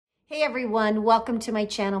Hey everyone, welcome to my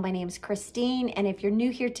channel. My name is Christine, and if you're new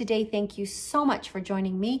here today, thank you so much for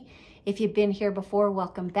joining me. If you've been here before,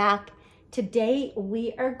 welcome back. Today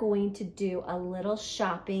we are going to do a little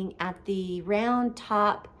shopping at the Round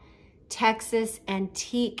Top Texas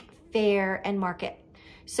Antique Fair and Market.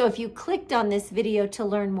 So if you clicked on this video to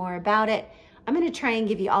learn more about it, I'm going to try and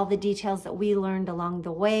give you all the details that we learned along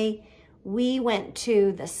the way. We went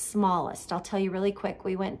to the smallest. I'll tell you really quick.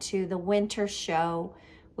 We went to the winter show,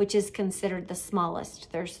 which is considered the smallest.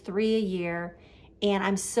 There's 3 a year, and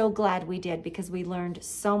I'm so glad we did because we learned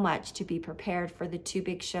so much to be prepared for the 2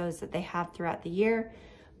 big shows that they have throughout the year.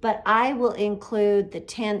 But I will include the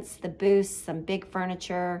tents, the booths, some big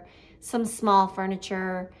furniture, some small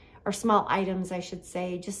furniture, or small items, I should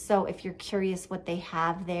say, just so if you're curious what they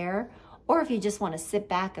have there, or if you just want to sit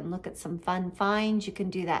back and look at some fun finds, you can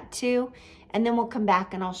do that too. And then we'll come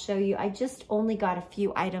back and I'll show you. I just only got a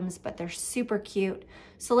few items, but they're super cute.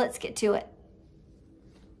 So let's get to it.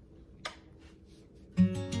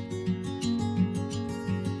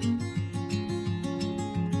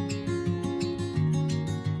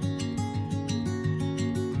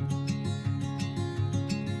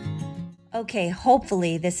 Okay,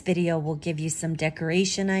 hopefully this video will give you some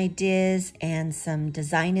decoration ideas and some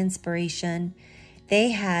design inspiration. They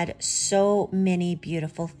had so many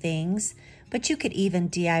beautiful things, but you could even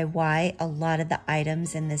DIY a lot of the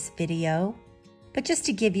items in this video. But just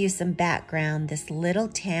to give you some background, this little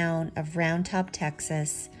town of Round Top,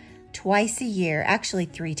 Texas, twice a year, actually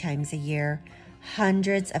 3 times a year,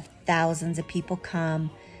 hundreds of thousands of people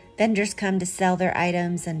come. Vendors come to sell their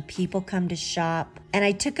items and people come to shop. And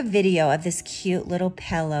I took a video of this cute little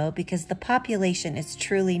pillow because the population is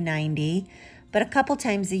truly 90, but a couple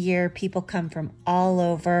times a year, people come from all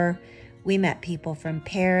over. We met people from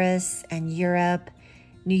Paris and Europe,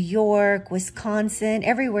 New York, Wisconsin,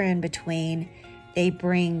 everywhere in between. They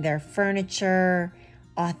bring their furniture,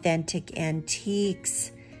 authentic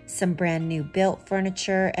antiques, some brand new built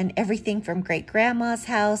furniture, and everything from great grandma's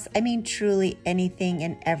house. I mean, truly anything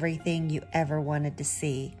and everything you ever wanted to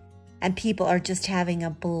see. And people are just having a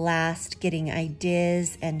blast getting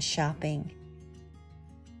ideas and shopping.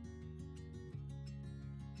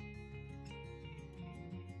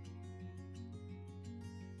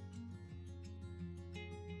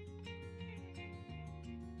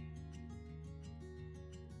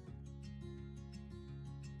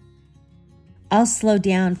 I'll slow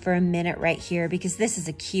down for a minute right here because this is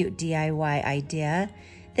a cute DIY idea.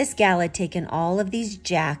 This gal had taken all of these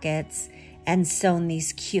jackets and sewn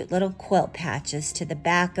these cute little quilt patches to the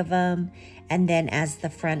back of them and then as the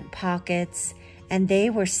front pockets, and they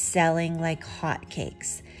were selling like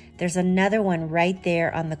hotcakes. There's another one right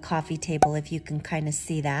there on the coffee table if you can kind of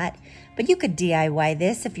see that. But you could DIY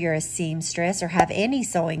this if you're a seamstress or have any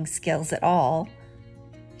sewing skills at all.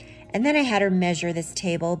 And then I had her measure this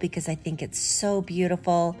table because I think it's so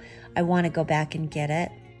beautiful. I want to go back and get it.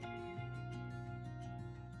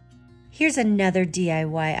 Here's another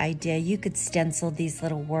DIY idea. You could stencil these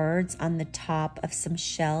little words on the top of some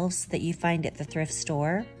shelves that you find at the thrift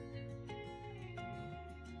store.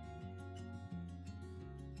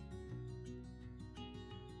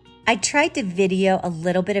 I tried to video a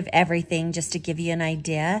little bit of everything just to give you an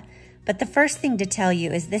idea. But the first thing to tell you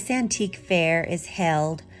is this antique fair is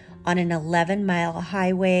held on an 11-mile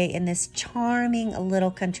highway in this charming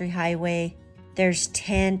little country highway. There's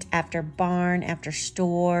tent after barn after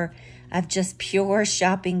store of just pure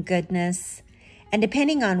shopping goodness. And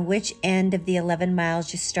depending on which end of the 11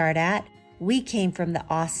 miles you start at, we came from the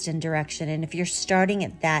Austin direction. And if you're starting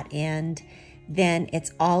at that end, then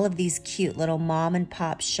it's all of these cute little mom and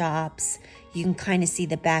pop shops. You can kind of see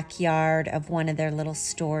the backyard of one of their little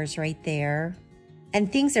stores right there. And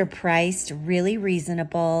things are priced really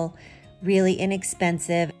reasonable, really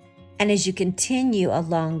inexpensive. And as you continue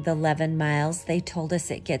along the 11 miles, they told us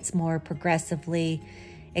it gets more progressively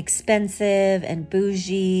expensive and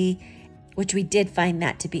bougie, which we did find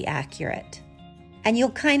that to be accurate. And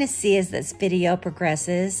you'll kind of see as this video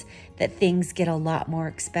progresses that things get a lot more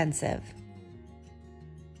expensive.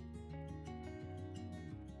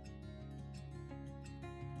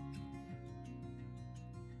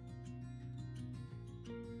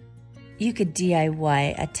 You could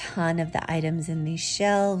DIY a ton of the items in these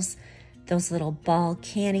shelves. Those little ball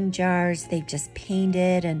canning jars, they've just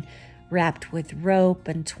painted and wrapped with rope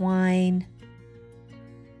and twine.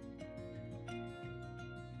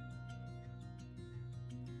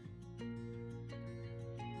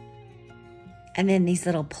 And then these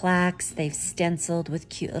little plaques, they've stenciled with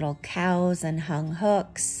cute little cows and hung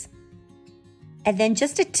hooks. And then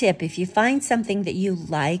just a tip, if you find something that you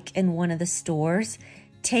like in one of the stores,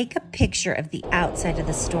 take a picture of the outside of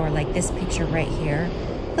the store, like this picture right here.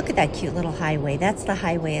 Look at that cute little highway. That's the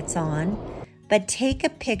highway it's on. But take a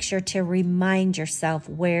picture to remind yourself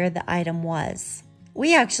where the item was.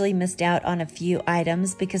 We actually missed out on a few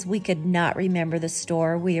items because we could not remember the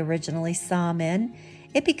store we originally saw them in.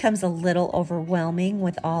 It becomes a little overwhelming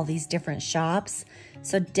with all these different shops,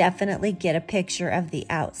 so definitely get a picture of the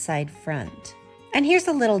outside front. And here's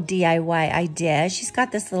a little DIY idea. She's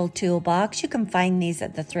got this little toolbox. You can find these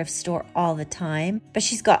at the thrift store all the time, but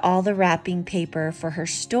she's got all the wrapping paper for her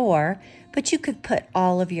store, but you could put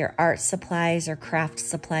all of your art supplies or craft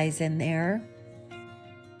supplies in there.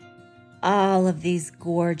 All of these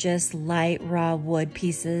gorgeous light raw wood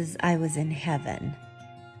pieces. I was in heaven.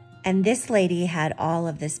 And this lady had all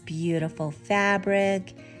of this beautiful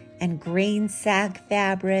fabric and grain sack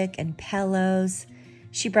fabric and pillows.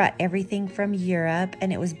 She brought everything from Europe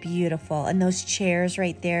and it was beautiful. And those chairs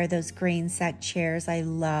right there, those grain sack chairs, I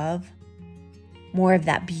love. More of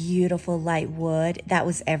that beautiful light wood. That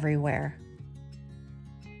was everywhere.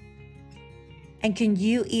 And can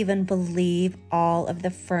you even believe all of the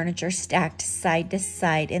furniture stacked side to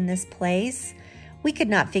side in this place? We could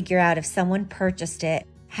not figure out if someone purchased it,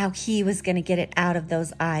 how he was going to get it out of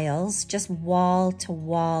those aisles. Just wall to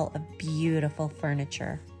wall of beautiful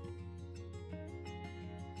furniture.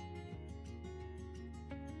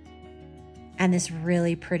 And this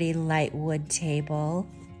really pretty light wood table.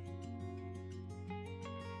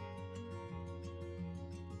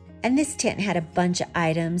 And this tent had a bunch of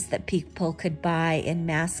items that people could buy in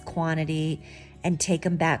mass quantity and take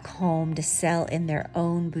them back home to sell in their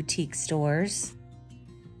own boutique stores.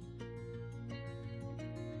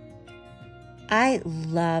 I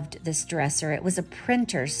loved this dresser. It was a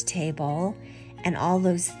printer's table, and all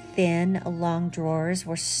those thin, long drawers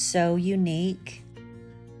were so unique.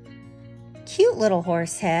 Cute little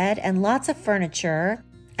horse head and lots of furniture.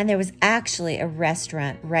 And there was actually a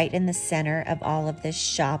restaurant right in the center of all of this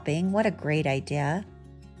shopping. What a great idea.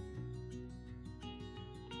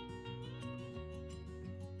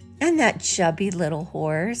 And that chubby little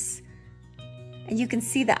horse. And you can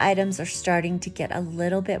see the items are starting to get a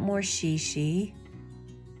little bit more she-she.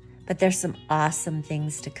 But there's some awesome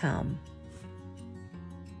things to come.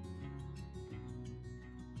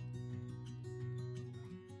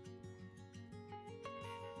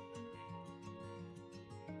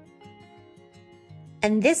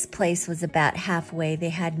 And this place was about halfway. They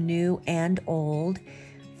had new and old,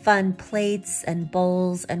 fun plates and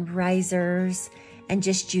bowls and risers and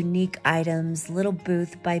just unique items, little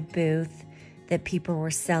booth by booth that people were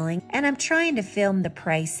selling. And I'm trying to film the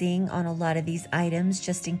pricing on a lot of these items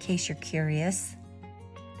just in case you're curious.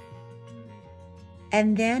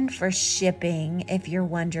 And then for shipping, if you're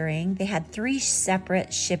wondering, they had 3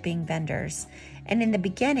 separate shipping vendors. And in the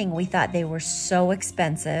beginning, we thought they were so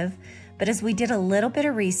expensive. But as we did a little bit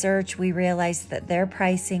of research, we realized that their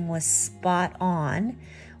pricing was spot on.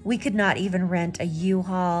 We could not even rent a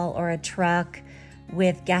U-Haul or a truck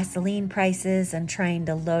with gasoline prices and trying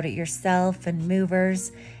to load it yourself and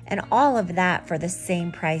movers and all of that for the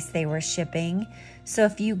same price they were shipping. So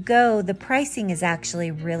if you go, the pricing is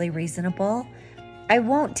actually really reasonable. I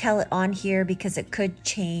won't tell it on here because it could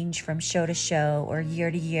change from show to show or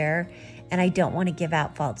year to year, and I don't want to give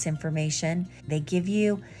out false information. They give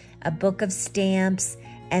you a book of stamps,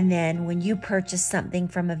 and then when you purchase something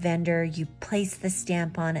from a vendor, you place the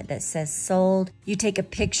stamp on it that says sold. You take a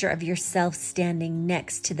picture of yourself standing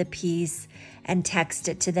next to the piece and text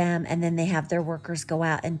it to them, and then they have their workers go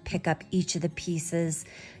out and pick up each of the pieces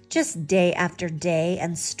just day after day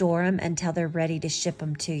and store them until they're ready to ship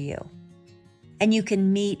them to you. And you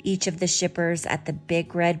can meet each of the shippers at the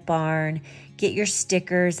big red barn, get your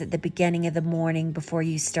stickers at the beginning of the morning before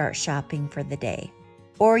you start shopping for the day.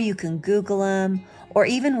 Or you can Google them, or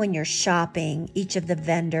even when you're shopping, each of the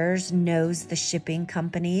vendors knows the shipping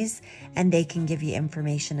companies and they can give you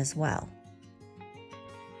information as well.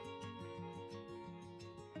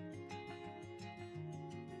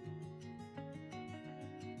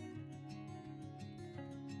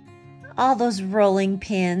 All those rolling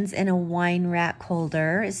pins in a wine rack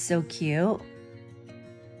holder is so cute.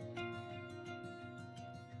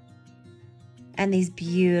 And these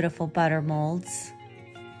beautiful butter molds.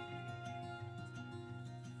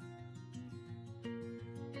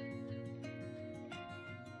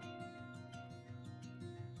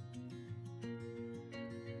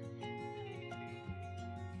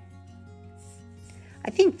 I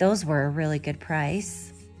think those were a really good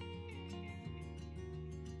price.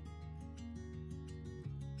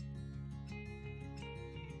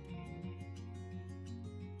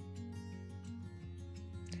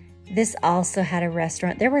 This also had a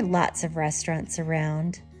restaurant. There were lots of restaurants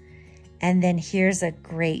around. And then here's a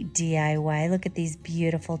great DIY. Look at these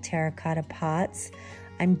beautiful terracotta pots.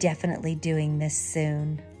 I'm definitely doing this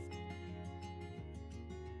soon.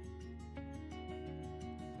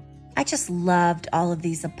 I just loved all of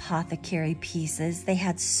these apothecary pieces. They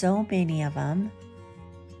had so many of them.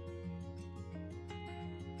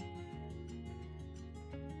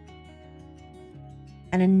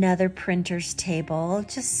 And another printer's table,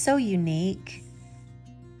 just so unique.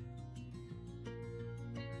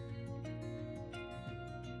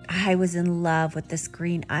 I was in love with this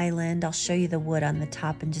green island. I'll show you the wood on the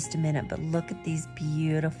top in just a minute, but look at these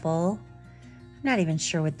beautiful, I'm not even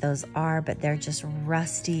sure what those are, but they're just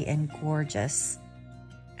rusty and gorgeous.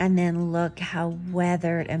 And then look how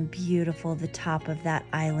weathered and beautiful the top of that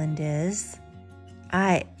island is.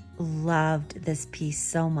 I loved this piece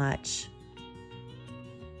so much.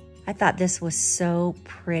 I thought this was so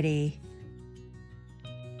pretty.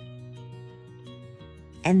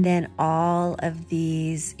 And then all of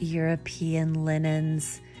these European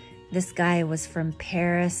linens. This guy was from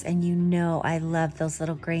Paris, and you know I love those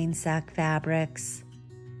little grain sack fabrics.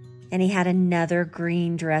 And he had another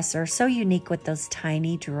green dresser, so unique with those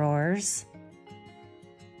tiny drawers.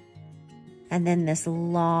 And then this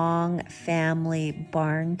long family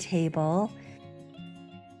barn table.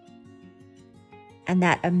 And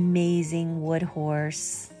that amazing wood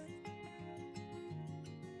horse.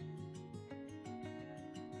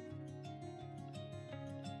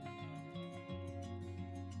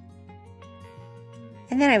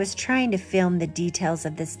 And then I was trying to film the details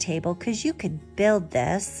of this table because you could build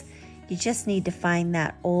this. You just need to find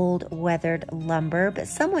that old weathered lumber, but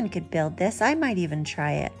someone could build this. I might even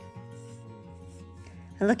try it.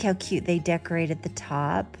 And look how cute they decorated the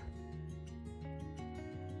top.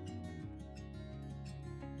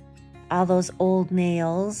 All those old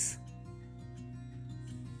nails.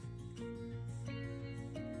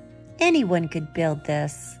 Anyone could build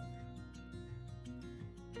this.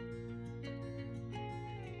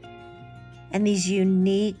 And these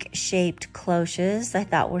unique shaped cloches I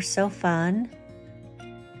thought were so fun.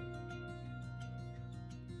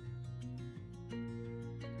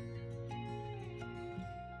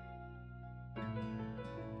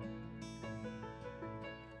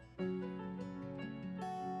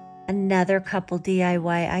 Another couple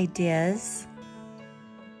DIY ideas.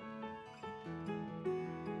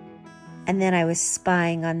 And then I was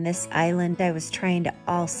spying on this island. I was trying to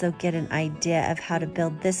also get an idea of how to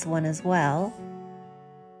build this one as well.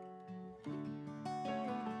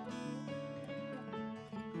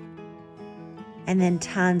 And then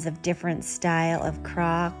tons of different style of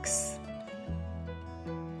Crocs.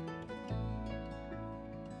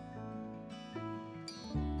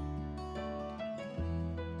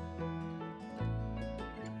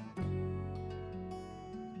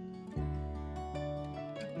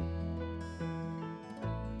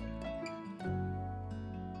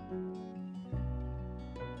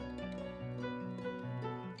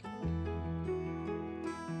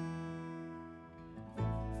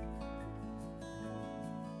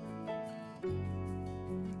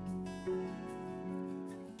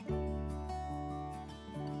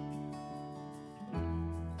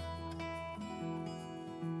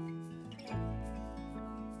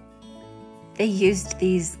 They used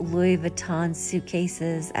these Louis Vuitton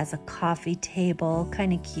suitcases as a coffee table,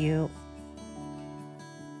 kind of cute.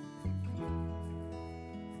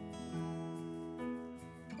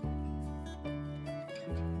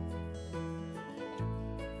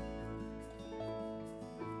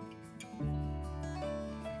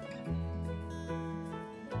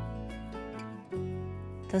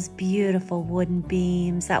 Those beautiful wooden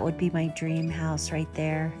beams, that would be my dream house right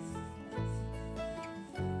there.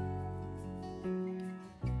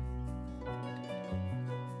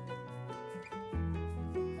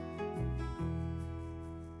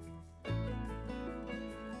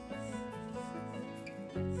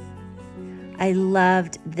 I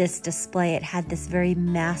loved this display. It had this very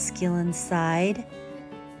masculine side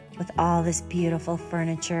with all this beautiful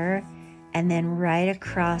furniture. And then right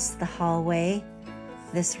across the hallway,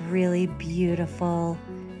 this really beautiful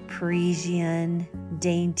Parisian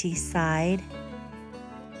dainty side.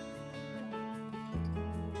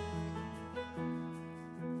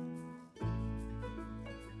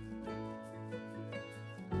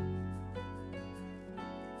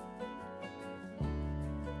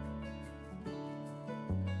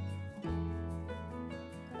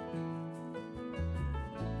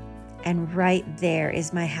 And right there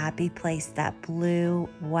is my happy place, that blue,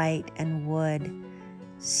 white, and wood.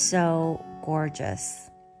 So gorgeous.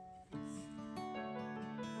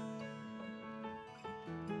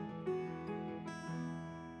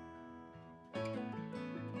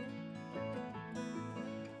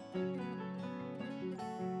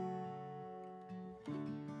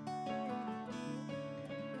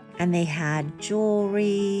 And they had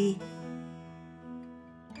jewelry.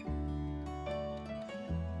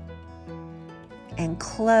 And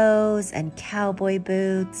clothes and cowboy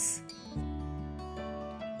boots.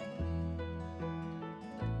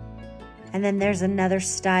 And then there's another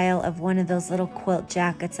style of one of those little quilt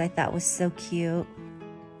jackets I thought was so cute.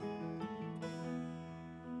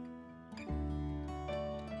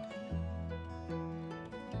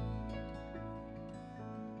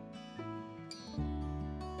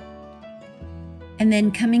 And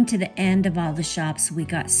then coming to the end of all the shops, we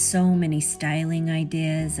got so many styling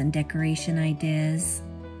ideas and decoration ideas.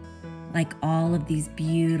 Like all of these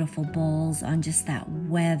beautiful bowls on just that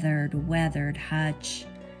weathered hutch.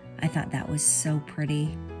 I thought that was so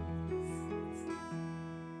pretty.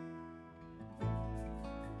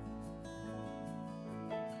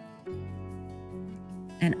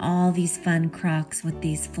 And all these fun crocks with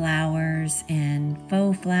these flowers and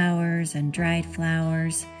faux flowers and dried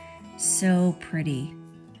flowers. So pretty.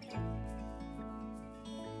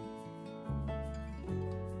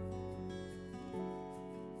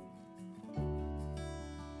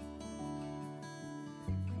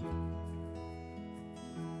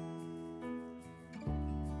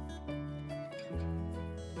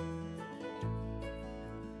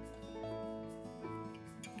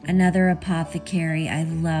 Another apothecary. I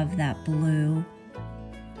love that blue.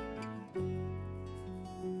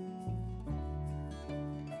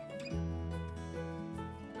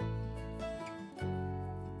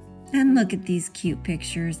 And look at these cute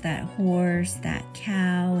pictures, that horse, that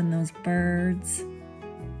cow, and those birds.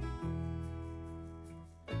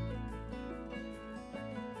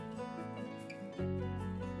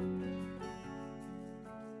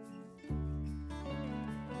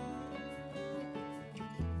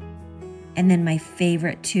 And then my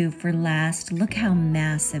favorite too for last, look how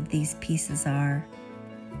massive these pieces are.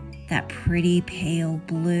 That pretty pale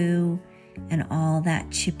blue and all that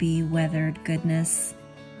chippy weathered goodness.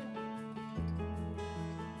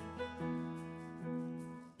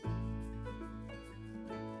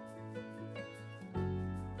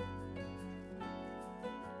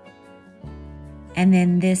 And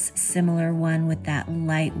then this similar one with that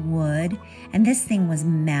light wood. And this thing was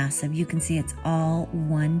massive. You can see it's all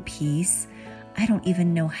one piece. I don't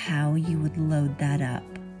even know how you would load that up.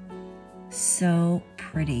 So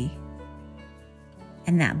pretty.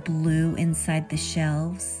 And that blue inside the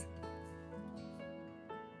shelves.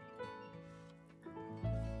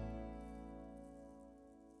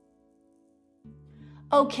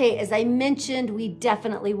 Okay, as I mentioned, we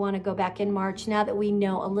definitely want to go back in March now that we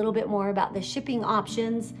know a little bit more about the shipping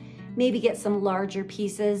options, maybe get some larger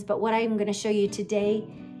pieces. But what I'm going to show you today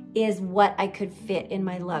is what I could fit in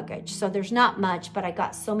my luggage. So there's not much, but I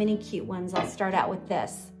got so many cute ones. I'll start out with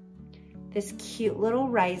this cute little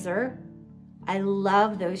riser. I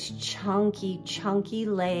love those chunky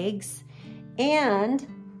legs. And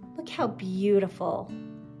look how beautiful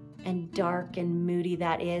and dark and moody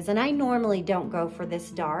that is. And I normally don't go for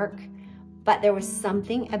this dark, but there was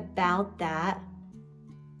something about that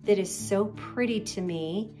is so pretty to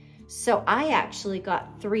me. So I actually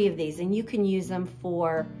got 3 of these, and you can use them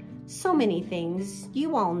for so many things.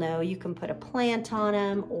 You all know you can put a plant on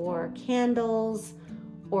them, or candles,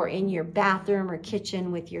 or in your bathroom or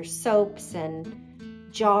kitchen with your soaps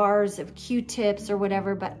and jars of Q-tips or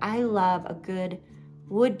whatever. But I love a good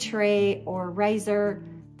wood tray or riser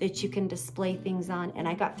that you can display things on. And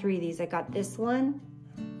I got 3 of these. I got this one.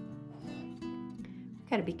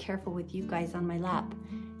 Gotta be careful with you guys on my lap.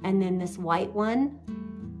 And then this white one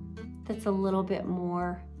that's a little bit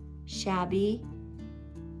more shabby.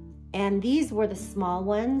 And these were the small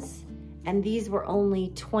ones, and these were only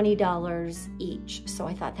 $20 each. So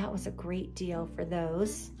I thought that was a great deal for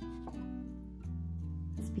those.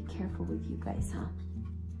 Let's be careful with you guys, huh?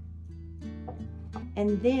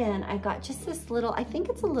 And then I got just this little, I think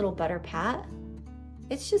it's a little butter pat.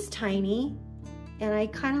 It's just tiny. And I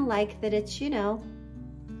kind of like that it's, you know,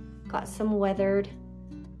 got some weathered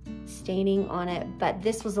staining on it, but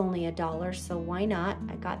this was only $1, so why not?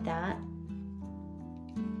 I got that.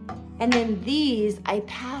 And then these, I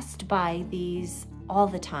passed by these all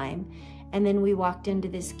the time. And then we walked into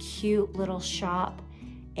this cute little shop,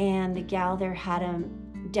 and the gal there had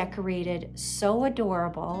them decorated so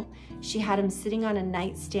adorable. She had them sitting on a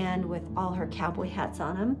nightstand with all her cowboy hats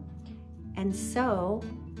on them. And so,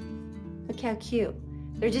 look how cute.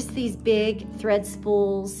 They're just these big thread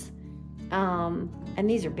spools, and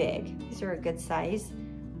these are big. These are a good size.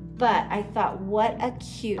 But I thought, what a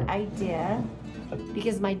cute idea,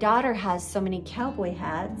 because my daughter has so many cowboy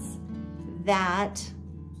hats that,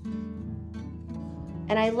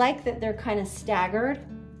 and I like that they're kind of staggered.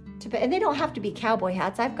 and they don't have to be cowboy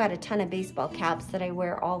hats. I've got a ton of baseball caps that I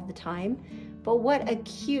wear all the time. But what a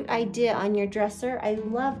cute idea on your dresser. I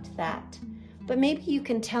loved that. But maybe you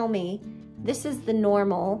can tell me, this is the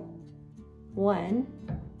normal one,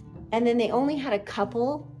 and then they only had a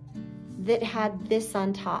couple that had this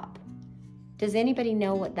on top. Does anybody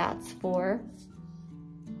know what that's for?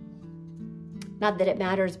 Not that it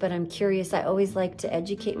matters, but I'm curious. I always like to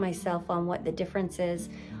educate myself on what the difference is.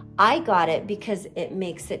 I got it because it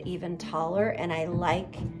makes it even taller, and I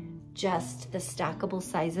like just the stackable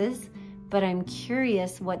sizes, but I'm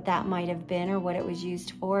curious what that might have been or what it was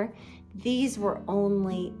used for. These were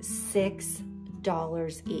only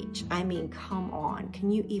 $6 each. I mean, come on,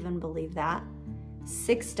 can you even believe that?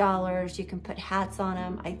 $6, you can put hats on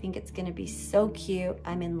them. I think it's gonna be so cute.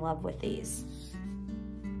 I'm in love with these.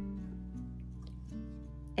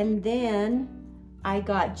 And then I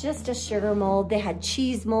got just a sugar mold. They had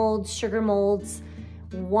cheese molds, sugar molds,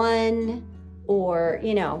 one or,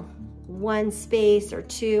 you know, one space or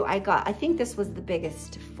two. I think this was the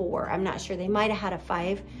biggest 4. I'm not sure, they might've had a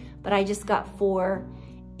 5, but I just got 4.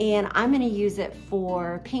 And I'm gonna use it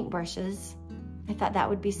for paintbrushes. I thought that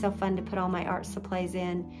would be so fun to put all my art supplies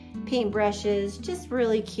in. Paintbrushes, just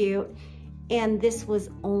really cute. And this was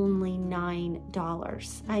only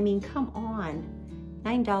 $9. I mean, come on,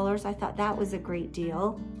 $9. I thought that was a great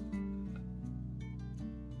deal.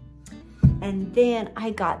 And then I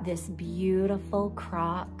got this beautiful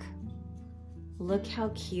crock. Look how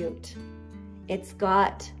cute. It's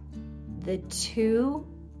got the 2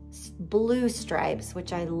 blue stripes,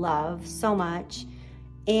 which I love so much.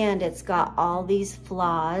 And it's got all these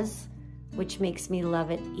flaws, which makes me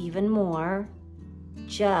love it even more.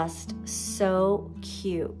 Just so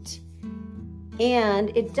cute.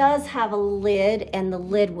 And it does have a lid, and the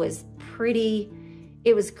lid was pretty,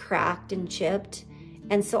 it was cracked and chipped.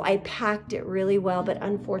 And so I packed it really well, but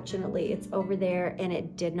unfortunately it's over there and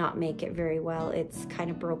it did not make it very well. It's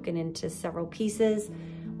kind of broken into several pieces,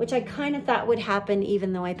 which I kind of thought would happen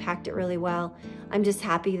even though I packed it really well. I'm just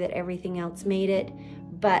happy that everything else made it.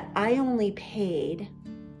 But I only paid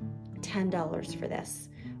 $10 for this,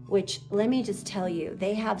 which let me just tell you,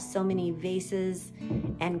 they have so many vases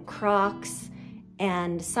and crocks,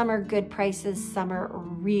 and some are good prices, some are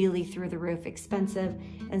really through the roof expensive.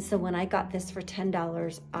 And so when I got this for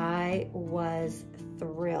 $10, I was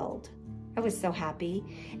thrilled. I was so happy.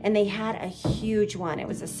 And they had a huge one. It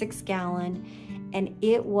was a 6-gallon, and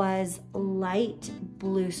it was light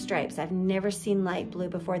blue stripes. I've never seen light blue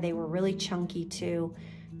before. They were really chunky too.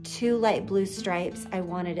 2 light blue stripes. I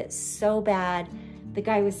wanted it so bad. The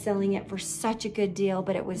guy was selling it for such a good deal,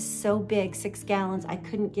 but it was so big, 6 gallons. I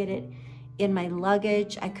couldn't get it in my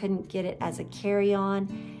luggage. I couldn't get it as a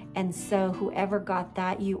carry-on. And so whoever got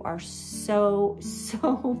that, you are so,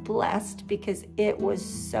 so blessed, because it was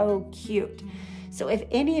so cute. So if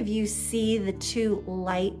any of you see the 2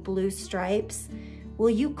 light blue stripes, will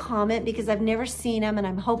you comment? Because I've never seen them, and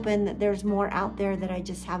I'm hoping that there's more out there that I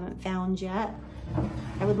just haven't found yet.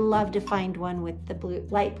 I would love to find one with the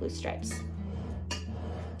light blue stripes.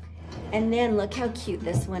 And then look how cute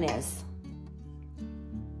this one is.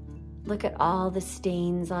 Look at all the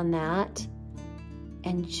stains on that.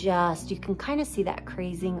 And just, you can kind of see that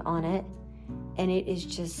crazing on it. And it is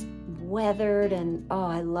just weathered, and oh,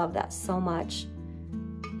 I love that so much.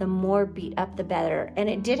 The more beat up, the better. And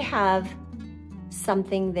it did have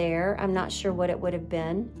something there. I'm not sure what it would have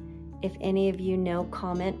been. If any of you know,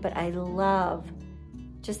 comment. But I love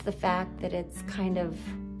just the fact that it's kind of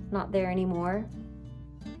not there anymore.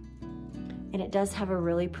 And it does have a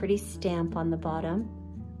really pretty stamp on the bottom.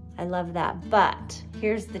 I love that. But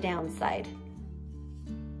here's the downside.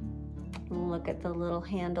 Look at the little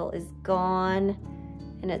handle is gone,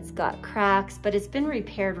 and it's got cracks, but it's been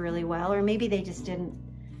repaired really well, or maybe they just didn't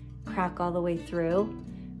crack all the way through.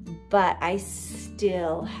 But I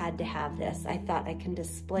still had to have this. I thought I can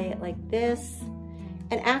display it like this.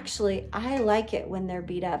 And actually, I like it when they're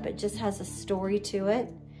beat up. It just has a story to it.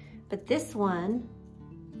 But this one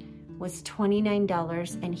was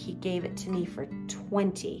 $29, and he gave it to me for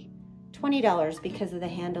 $20 because of the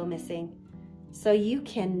handle missing. So you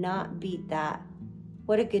cannot beat that.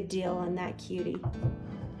 What a good deal on that cutie.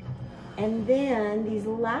 And then these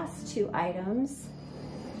last 2 items,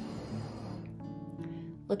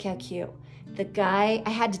 look how cute. The guy,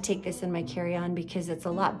 I had to take this in my carry-on because it's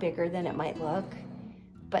a lot bigger than it might look,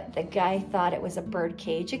 but the guy thought it was a bird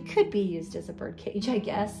cage. It could be used as a bird cage, I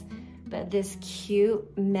guess, but this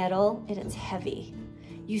cute metal, and it's heavy.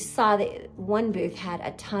 You saw that one booth had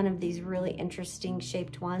a ton of these really interesting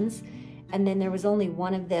shaped ones, and then there was only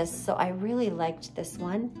one of this, so I really liked this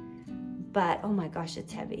one, but oh my gosh,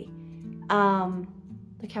 it's heavy.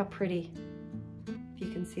 Look how pretty, if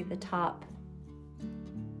you can see the top.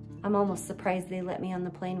 I'm almost surprised they let me on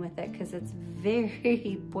the plane with it because it's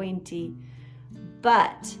very pointy,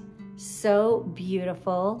 but so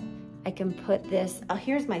beautiful. I can put this, oh,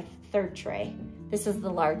 here's my third tray. This is the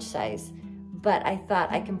large size, but I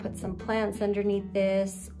thought I can put some plants underneath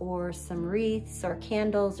this or some wreaths or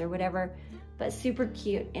candles or whatever, but super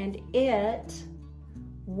cute. And it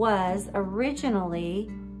was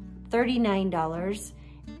originally $39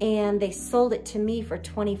 and they sold it to me for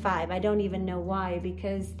 $25. I don't even know why,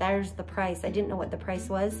 because there's the price. I didn't know what the price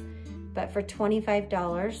was, but for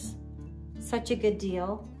 $25, such a good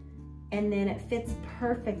deal. And then it fits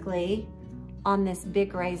perfectly on this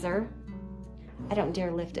big riser. I don't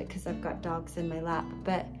dare lift it because I've got dogs in my lap,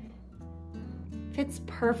 but fits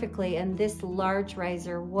perfectly. And this large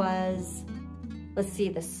riser was, let's see,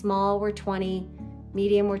 the small were 20,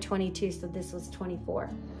 medium were 22, so this was 24.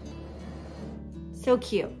 So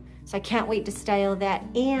cute. So I can't wait to style that.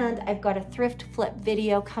 And I've got a thrift flip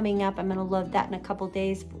video coming up. I'm gonna load that in a couple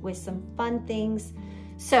days with some fun things.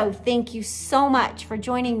 So thank you so much for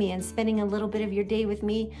joining me and spending a little bit of your day with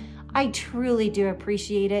me. I truly do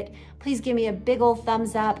appreciate it. Please give me a big old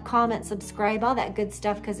thumbs up, comment, subscribe, all that good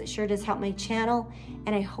stuff, because it sure does help my channel.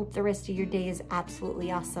 And I hope the rest of your day is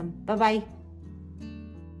absolutely awesome. Bye-bye.